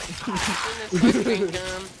again, dude. And the slurping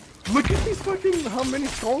gun. Look at these fucking. How many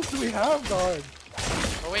skulls do we have, dog?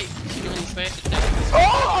 Oh wait, she's doing smash attack.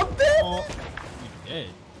 Oh, I'm dead. Oh, you dead.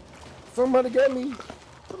 Somebody get me.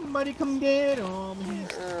 Somebody come get him.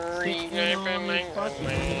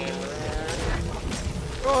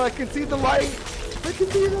 Oh, I can see the light. I can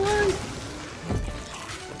see the light.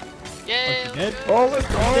 Yeah, Oh, she dead? let's go. Oh, let's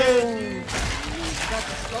go.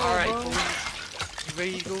 Alright, boys. You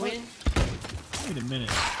ready to go in? Wait a minute.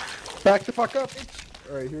 Back the fuck up.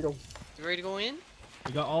 Alright, here we go. You ready to go in?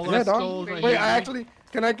 We got all Yeah, our dog. skulls right Wait, here. I actually.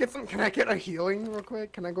 Can I get some? Can I get a healing real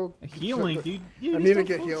quick? Can I go? A healing, dude. I need to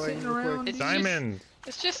get healing real quick. It's Diamond!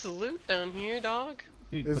 It's just loot down here, dog.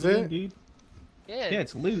 Dude, Is put in, it? dude? Yeah. Yeah,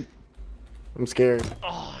 it's loot. I'm scared.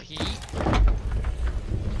 Oh, yeet.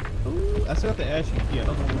 Ooh, I still got the ashen key. I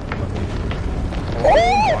don't know what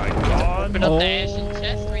Oh my god! Open up the ashen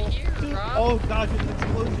chest right here, Rob. Oh god, there's an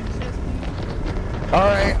explosion chest, dude.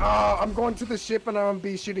 Alright, I'm going to the ship and I'm gonna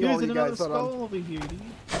be shooting all There's you another guys. Hold on. skull over here, dude.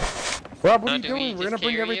 Rob, what Now, are you do doing? we We're just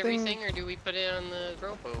gonna bring carry everything. or do we put it on the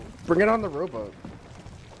rowboat? Bring it on the rowboat.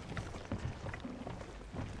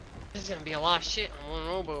 This is gonna be a lot of shit on one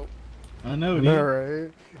rowboat. I know, dude.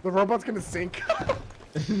 Alright. The robot's gonna sink.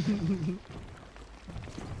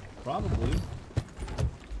 Probably.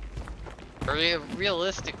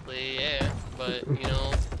 Realistically, yeah, but you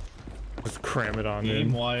know, Just cram it on Game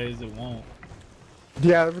in. wise, it won't.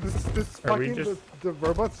 Yeah, this Are we fucking just- the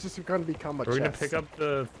robot's just gonna become a Are we gonna chest. pick up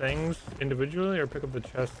the things individually or pick up the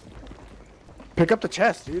chest? Pick up the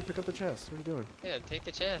chest, dude. Pick up the chest. What are you doing? yeah, take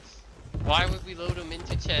the chest. Why would we load them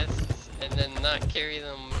into chests and then not carry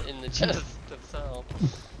them in the chest themselves? Do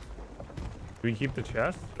we keep the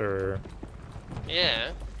chest or?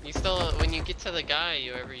 Yeah, you still, when you get to the guy,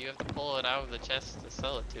 you have to pull it out of the chest to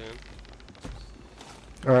sell it to him.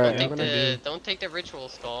 Alright, Don't I'm take gonna the, don't take the ritual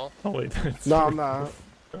skull. Oh wait, that's No, I'm not.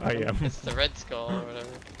 I am. It's the red skull or whatever.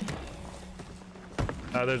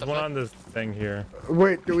 There's The one fuck? on this thing here.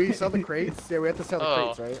 Wait, do we sell the crates? Yeah, we have to sell the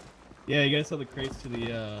Oh. crates, right? Yeah, you gotta sell the crates to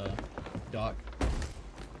the dock.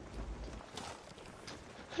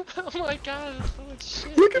 Oh my god, that's so much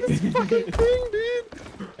shit. Look at this fucking thing, dude!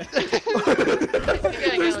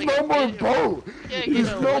 There's no more boat!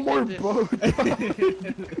 There's no more boat!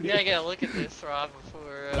 Yeah, I gotta look at this, Rob,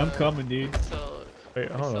 before I'm coming, dude. Wait,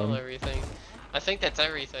 hold sell on. everything. I think that's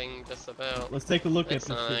everything, just about. Let's take a look It's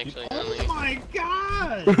at not this shit. actually Oh only- my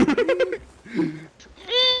god!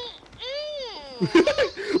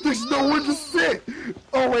 There's nowhere to sit!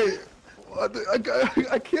 Oh wait,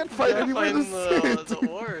 I can't find anywhere to sit! The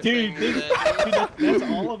ore Dude, thing dude, that- that's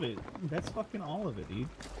all of it. That's fucking all of it, dude.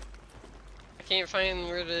 I can't find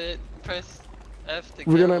where to press F to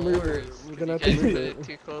We're kill gonna move ores, it. We're 'cause gonna you have to guys move put it. it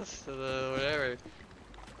too close to the whatever.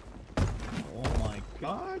 Oh my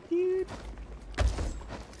god, dude. Is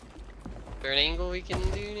there an angle we can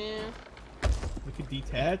do now? We could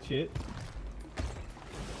detach it.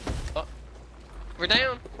 Oh, we're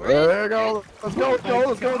down. We're There you in. go! Let's go, let's go,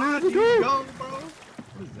 let's go, dude! Let's Dude, go! go, bro!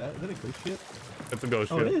 What is that? Is that a ghost ship? It's a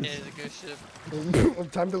ghost Oh, ship. it Yeah, is. it's a good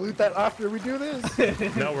ship. Time to loot that after we do this!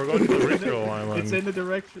 No, we're going to the Ritual Island. It's in the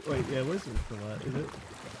direction. Wait, yeah, where's the at? Is it?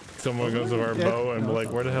 Someone goes to our Yeah. boat and No, we're like,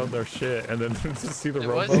 it's where the not. hell their shit? And then just see the It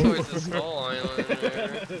was rowboat. towards the Skull Island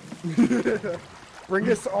there. Bring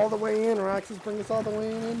us all the way in, Roxas, bring us all the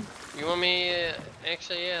way in. You want me?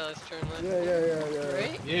 Actually, yeah. Let's turn left. Yeah.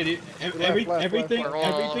 Right? Yeah, dude. Left. Everything, We're going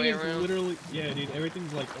all the everything way is around. literally. Yeah, dude.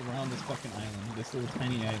 Everything's like around this fucking island. This little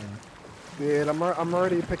tiny island. Dude, I'm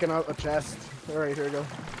already picking out a chest. Alright, here we go.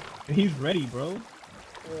 He's ready, bro.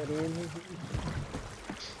 Yeah, dude.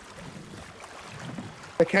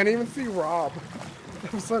 I can't even see Rob.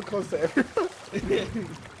 I'm so close to everyone.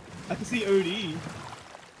 I can see OD.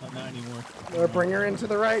 Not anymore. Bring her into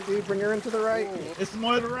the right, dude. Bring her into the right. It's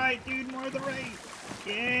more to the right, dude. More to the right.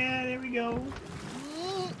 Yeah, there we go.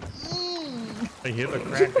 I hear the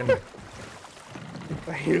Kraken.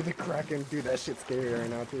 I hear the Kraken. Dude, that shit's scary right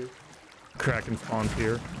now, too. Kraken spawns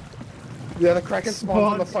here. Yeah, the Kraken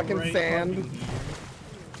spawns on the Spawns fucking right sand. fucking here.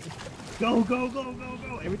 Go, go, go, go,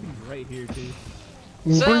 go. Everything's right here, too.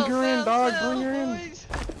 Bring her in, dog. Bring her in. Boys.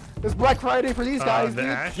 It's Black Friday for these guys, The dude.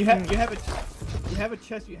 ash? You have a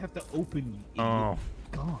chest you have to open. You Oh.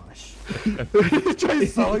 gosh. Try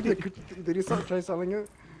selling the. Did you try selling it?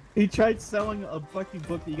 He tried selling a fucking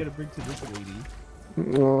book that you gotta bring to this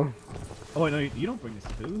lady. Oh, Oh wait, no, you don't bring this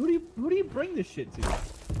to. Who do you bring this shit to?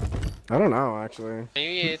 I don't know actually.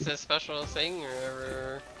 Maybe it's a special thing or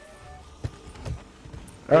whatever.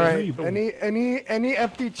 All Hey, right, who you any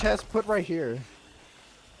empty chest put right here.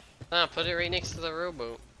 Nah, put it right next to the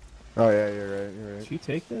rowboat. Oh yeah, you're right. You're right. Did you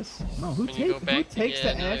take this? No, who When you go who back to takes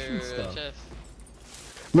get the ash and another stuff? chest.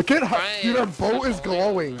 Look at how, Try dude, it, our boat is special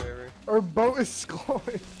glowing. or whatever. Our boat is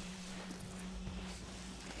glowing.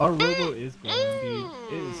 Our rowboat is glowing, dude.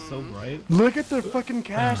 It is so bright. Look at the fucking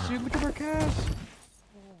cash, dude. Look at our cash.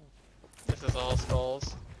 This is all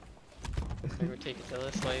skulls. Maybe take it to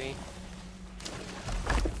this lady.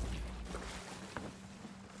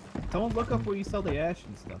 Someone look up where you sell the ash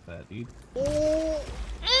and stuff at, dude.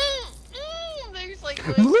 There's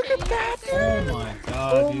like Look at that, Oh dude. my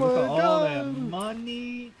god, Oh dude. Look at my all that God.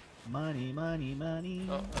 money. Money, money, money.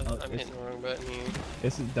 Oh, Oh, I'm hitting the wrong button here.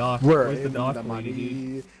 this is Doc. We're Where's the in Doc the lady, dude?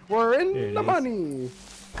 money. We're in There it the is. money.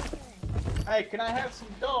 Hey, can I have some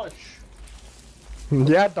dosh?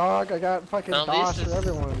 Yeah, dog. I got fucking Now, dosh this for is-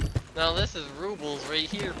 everyone. Now this is rubles right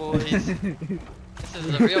here, boys. This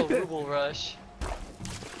is the real ruble rush.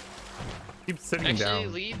 Keep sitting Actually,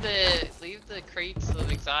 down. leave the crates of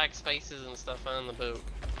exotic spices and stuff on the boat.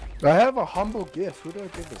 I have a humble gift. Who do I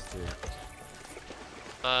give this to?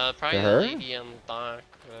 Probably To the her? lady on the dock,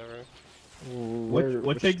 whatever. Which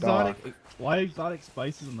Which exotic? Why exotic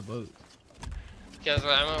spices on the boat? Because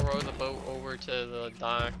I'm gonna row the boat over to the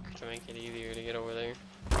dock to make it easier to get over there.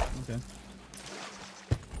 Okay.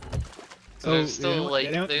 So there's still like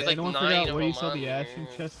anyone there's like figure 9 out of where you them sell on the there. ashen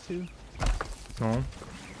chest to? No.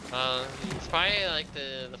 It's probably like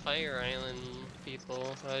the Fire Island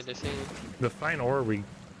people, I'd assume. The fine ore we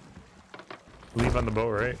leave on the boat,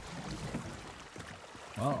 right?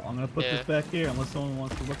 Well, I'm gonna put Yeah. this back here unless someone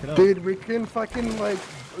wants to look it up. Dude, we can fucking like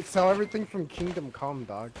sell everything from Kingdom Come,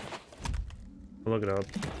 dog. I'll look it up.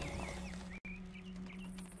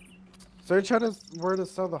 Search how to where to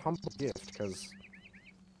sell the humble gift, cause.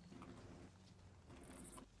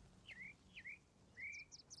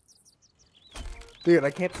 Dude,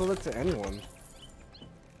 I can't sell it to anyone.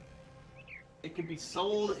 It can be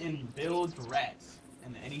sold in Bill's Rats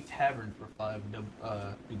in any tavern for 5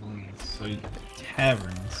 doubloons. So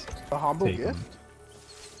taverns. The humble Take 'em. gift?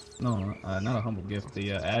 No, not a humble gift.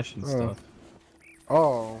 The ashen stuff.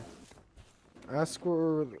 Oh. Ask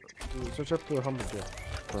for... Search up the humble gift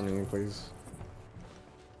for me, please.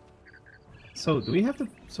 So, do we have to...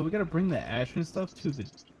 So we gotta bring the ash and stuff to the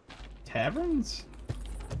taverns?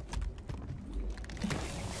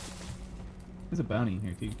 There's a bounty in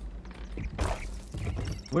here, too.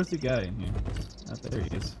 Where's the guy in here? Oh, there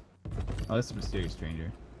he is. Oh, that's a mysterious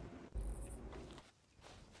stranger.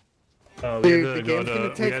 Oh, Dude, we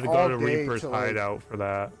had to go to Reaper's hideout for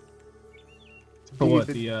that. For what,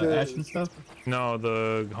 the ash and stuff? No,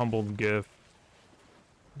 the humble gift.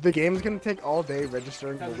 The game's gonna take all day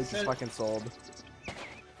registering what we Because it just fucking sold.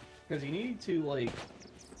 Because you need to, like...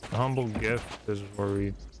 The humble gift is where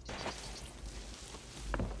we...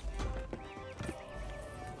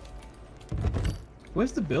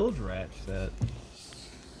 Where's the bilge ratch at?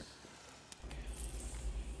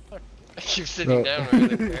 You're sitting down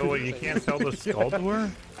right there. Oh, wait, you can't sell the skull to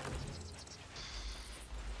her?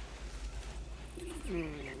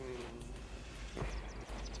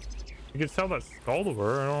 You could sell that skull to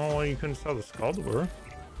her. I don't know why you couldn't sell the skull to her.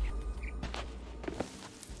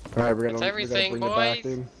 Alright, we're That's gonna everything, bring it back,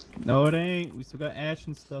 boys. dude. No, it ain't. We still got ash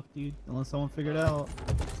and stuff, dude. Unless someone figured it out.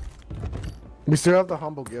 We still have the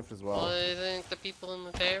humble gift as well. Well, isn't the people in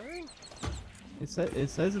the tavern? It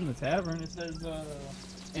says in the tavern. It says,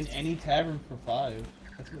 in any tavern for 5.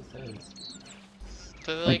 That's what it says.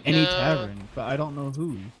 So, Like any tavern, but I don't know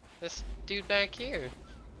who. This dude back here.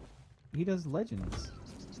 He does legends.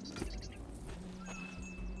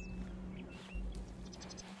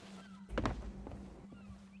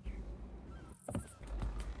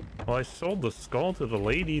 Well, I sold the skull to the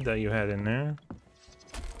lady that you had in there.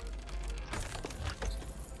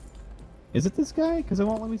 Is it this guy? Because it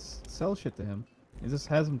won't let me sell shit to him. It just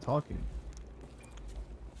has him talking.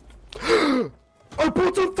 Our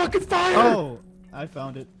boat's on fucking fire! Oh! I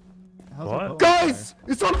found it. How's What? our boat on Guys!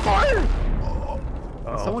 It's on fire! fire?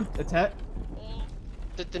 Oh. Someone attack.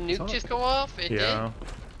 Did the nuke just go off? It Yeah.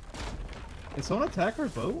 Did someone attack our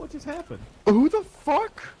boat? What just happened? Who the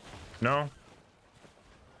fuck? No.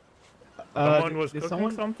 Someone was did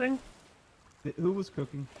cooking something? Who was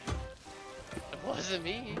cooking? did. It wasn't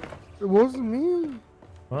me. It wasn't me.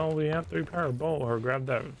 Well, we have to repair a boat or grab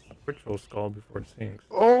that ritual skull before it sinks.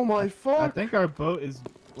 Oh my I fuck. think our boat is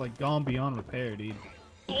like gone beyond repair, dude.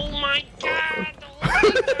 Oh my god!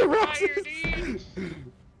 The water's on fire, dude!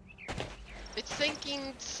 It's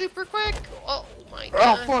sinking super quick! Oh my Oh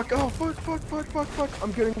god! fuck, oh fuck.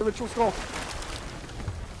 I'm getting the ritual skull.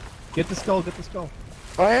 Get the skull, get the skull.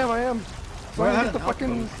 I am. We're Someone at get the an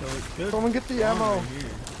fucking... outpost, so it should Someone get the spawn ammo. right here.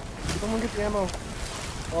 Someone get the ammo.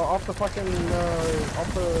 Off the fucking, off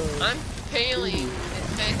the... I'm paling as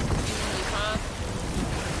fast as humanly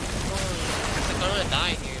possible. I'm gonna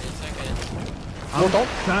die here in a second. Well, don't...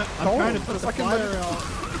 I'm trying to put the fucking fire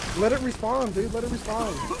out. Let it respawn, dude. Let it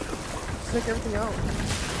respawn. Just take everything out.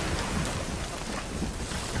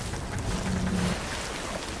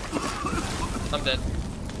 I'm dead.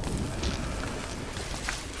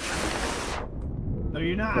 No,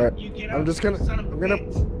 you're not. Right. You get up. I'm just gonna... you son of a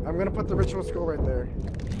bitch. I'm gonna put the ritual skull right there.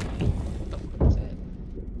 That's it.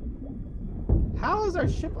 How is our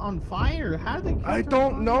ship on fire? How did they? I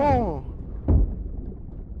don't know.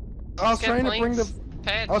 I was Get trying to bring the... links,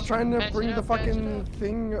 patch, I was trying to patch bring it the up, patch it fucking up.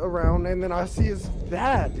 thing around, and then I see is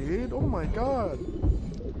that, dude. Oh my god.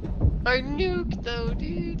 Our nuke though,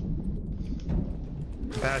 dude.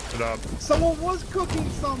 Patch it up. Someone was cooking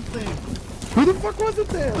something. Who the fuck was it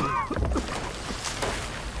then?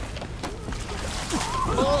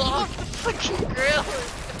 Pull off the fucking grill!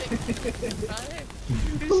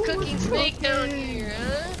 Who's cooking snake down here,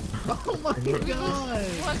 huh? Oh my god.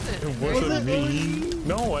 What's it? It Was wasn't it me.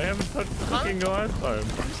 No, I haven't touched the cooking last time.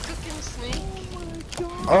 Who's cooking snake?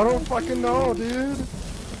 I don't fucking know, dude.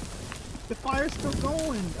 The fire's still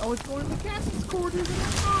going. Oh, it's going to the captain's quarters in the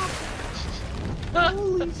top.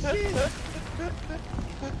 Holy shit.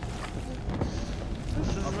 This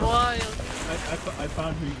is wild. I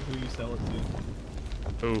found who you sell it to.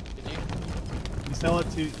 Who? Did you? You sell it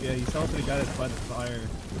to, yeah, you sell it to the guy that's by the fire.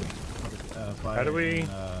 Fire How do we... in,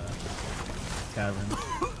 tavern.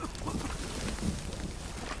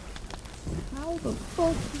 How the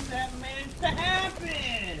fuck did that manage to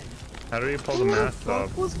happen? How do you pull the mast up?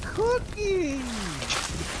 Who the fuck was cooking?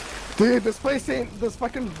 Dude, this place ain't, this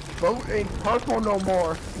fucking boat ain't purple no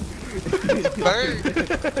more. Bird! Don't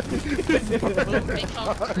think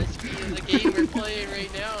how crispy is the game we're playing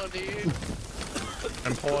right now, dude.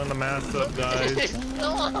 I'm pulling the mast up, It's guys. still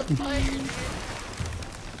on fire, dude.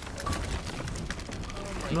 Oh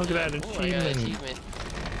my Look at God. that Oh, I got an achievement. achievement.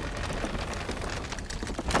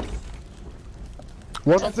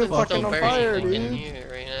 What's Something's it fucking still on burning, fire, I can dude? hear it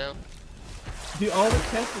right now. Dude, all the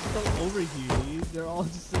chests are still over here, dude. They're all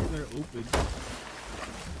just sitting there open.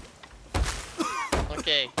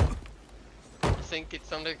 Okay. I think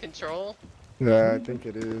it's under control. Yeah, I think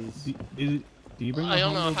it is. Do you bring I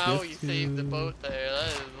don't know the how gift you to... saved the boat there. That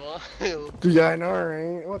is wild. Yeah, I know,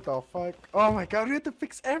 right? What the fuck? Oh my god, we have to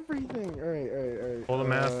fix everything. Alright. Pull the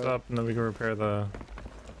mast up and then we can repair the...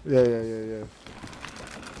 Yeah.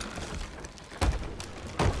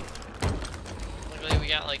 Luckily we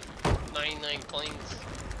got like 99 planes.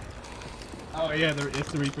 Oh yeah,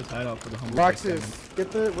 it's the Reaper's hideout for the humble. Roxas,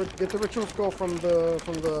 get the ritual skull from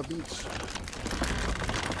the beach.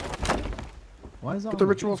 Why is that? Get the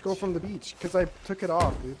ritual skull from the beach, cause I took it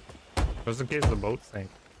off, dude. Just in case the boat sank.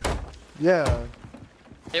 Yeah.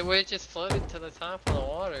 It would just floated to the top of the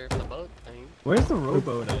water if the boat thing. Where's the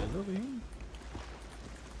rowboat at? Is it over here?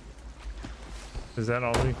 Is that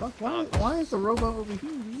all we... Fuck, why is the rowboat over here,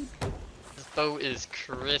 dude? This boat is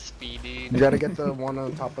crispy, dude. You gotta get the one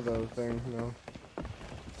on top of the thing, you know.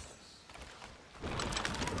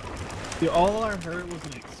 Dude, all I heard was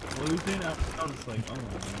an explosion. I was like, oh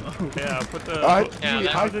no. Yeah, put the... I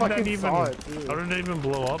how fucking saw it, dude. How did it even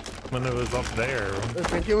blow up when it was up there? I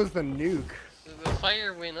think it was the nuke. The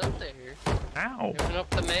fire went up there. Ow! It went up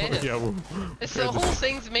the mast. Yeah, This the whole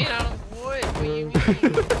thing's made out of wood. What do you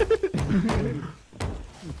mean?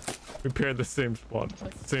 we paired the same spot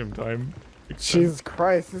at the same time. Jesus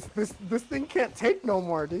Christ, this thing can't take no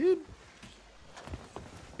more, dude.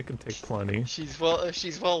 It can take plenty. She's well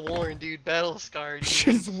worn, dude. Battle scarred.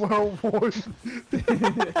 She's well worn.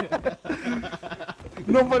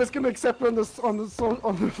 Nobody's gonna accept her on the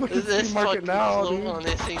fucking This market fucking now, flow dude. on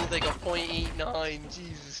this thing's like a .89.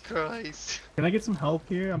 Jesus Christ. Can I get some help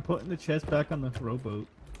here? I'm putting the chest back on the rowboat.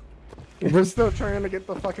 We're still trying to get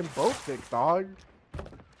the fucking boat fixed, dog.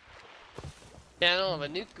 Yeah, I know,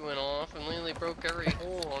 but nuke went off and literally broke every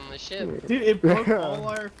hole on the ship. Dude, it broke all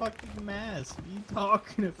our fucking masts. What are you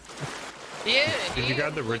talking about? Yeah, Did you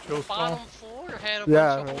grab the like, ritual skull? bottom floor had a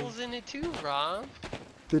Yeah, bunch of man. holes in it too, Rob.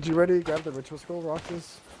 Did you ready to grab the ritual skull,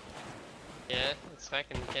 Roxas? Yeah, it's back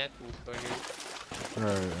in the captain's quarters.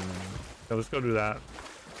 Alright. Yeah, let's go do that.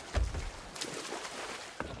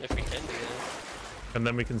 If we can do that. And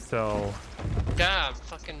then we can sell... God,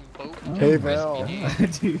 fucking boat. Hey, crispy, Val.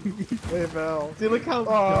 dude. Dude. Hey, Val. Dude, look how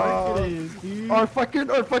dark it is, dude. Our fucking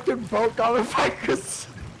boat got a ficus.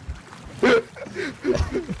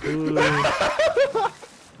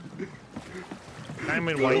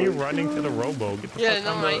 Diamond, why are you running to the rowboat? Get the Yeah, fuck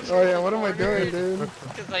no, on the... Oh yeah, what am I doing, dude?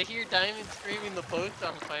 Because I hear Diamond screaming the boat's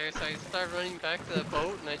on fire, so I start running back to the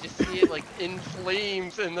boat and I just see it like in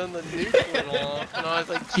flames and then the nuke went off and I was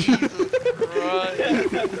like, Jesus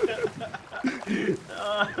Christ.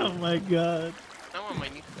 Oh my god. I want my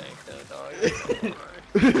nuke back though, dog.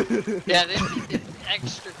 Yeah, this is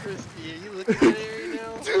extra crispy. Are you looking at it right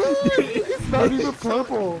now? Dude, it's not even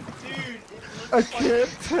purple. I can't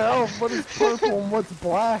tell what is purple and what's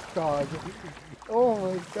black, dog. Oh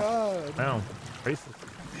my god. Wow,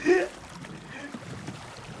 racist.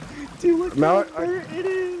 Dude, look Now how burnt it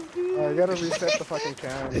is, dude. I gotta reset the fucking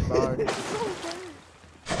cam, dog.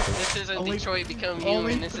 This isn't Only- Detroit Become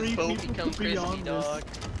only Human, this is 3 Boat people Become could be Crispy, on this. dog.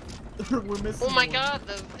 We're missing Oh my one. god,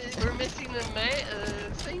 we're missing the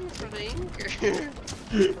thing for the anchor.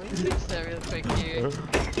 Let me fix that real quick here.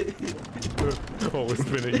 Oh, let's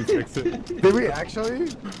spin it, you fix it. Did we actually?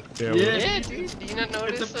 Yeah, Yeah. Yeah, dude, do you not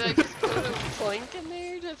notice that I just put a plank in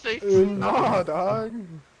there to fix it? Nah, dog.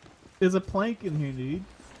 There's a plank in here, dude.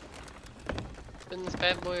 Spin this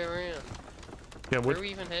bad boy around. Yeah, Where are we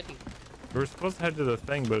even heading? we're supposed to head to the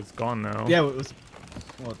thing, but it's gone now. Yeah, it was.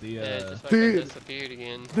 What the? Yeah, it just fucking Dude. disappeared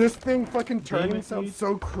again. This thing fucking turning Damn it, sounds dude.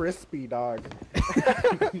 so crispy, dog.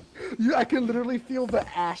 I can literally feel the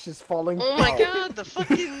ashes falling Oh my out. god, the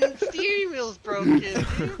fucking steering wheel's broken, dude.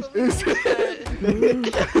 Is Look at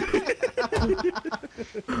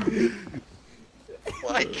that.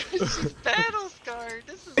 Why? Cause she's battle scarred.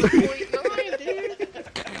 This is a .9, dude. This is a .9.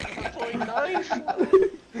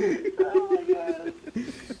 Oh my god.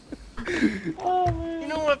 Oh man. You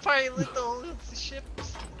know what probably lit the whole ship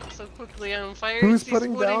so quickly on fire? Who's These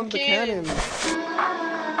putting wooden down the cannons.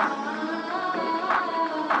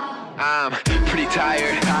 I'm pretty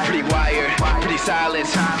tired, pretty wired, pretty silent,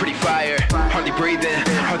 pretty fire. Hardly breathing,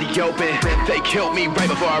 hardly open. They killed me right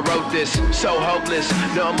before I wrote this. So hopeless,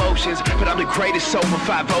 no emotions, but I'm the greatest soul from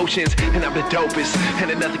 5 oceans. And I'm the dopest, and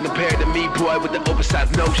there's nothing compared to me, boy, with the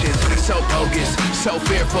oversized notions. So bogus, so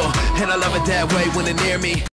fearful, and I love it that way when they're near me.